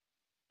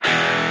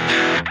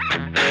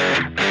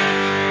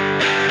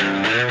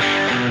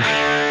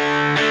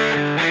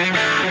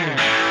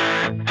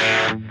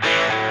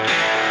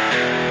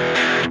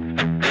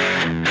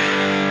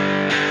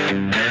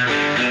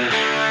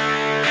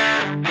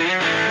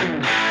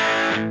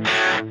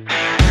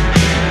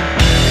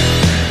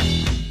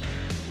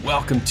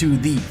Welcome to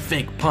The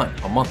Fake Punt,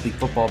 a monthly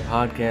football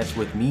podcast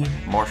with me,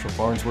 Marshall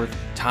Farnsworth,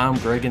 Tom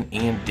Gregan,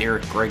 and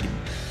Derek Gregan.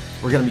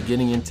 We're going to be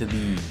getting into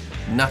the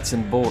nuts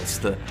and bolts,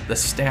 the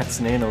stats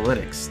and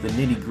analytics, the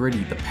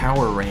nitty-gritty, the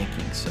power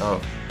rankings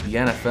of the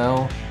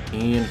NFL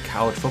and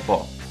college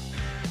football.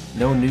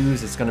 No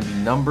news, it's going to be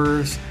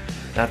numbers,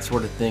 that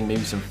sort of thing,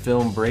 maybe some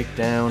film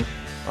breakdown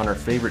on our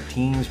favorite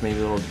teams, maybe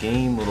a little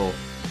game,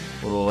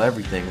 little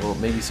everything,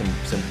 maybe some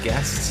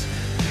guests.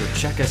 So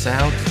check us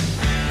out.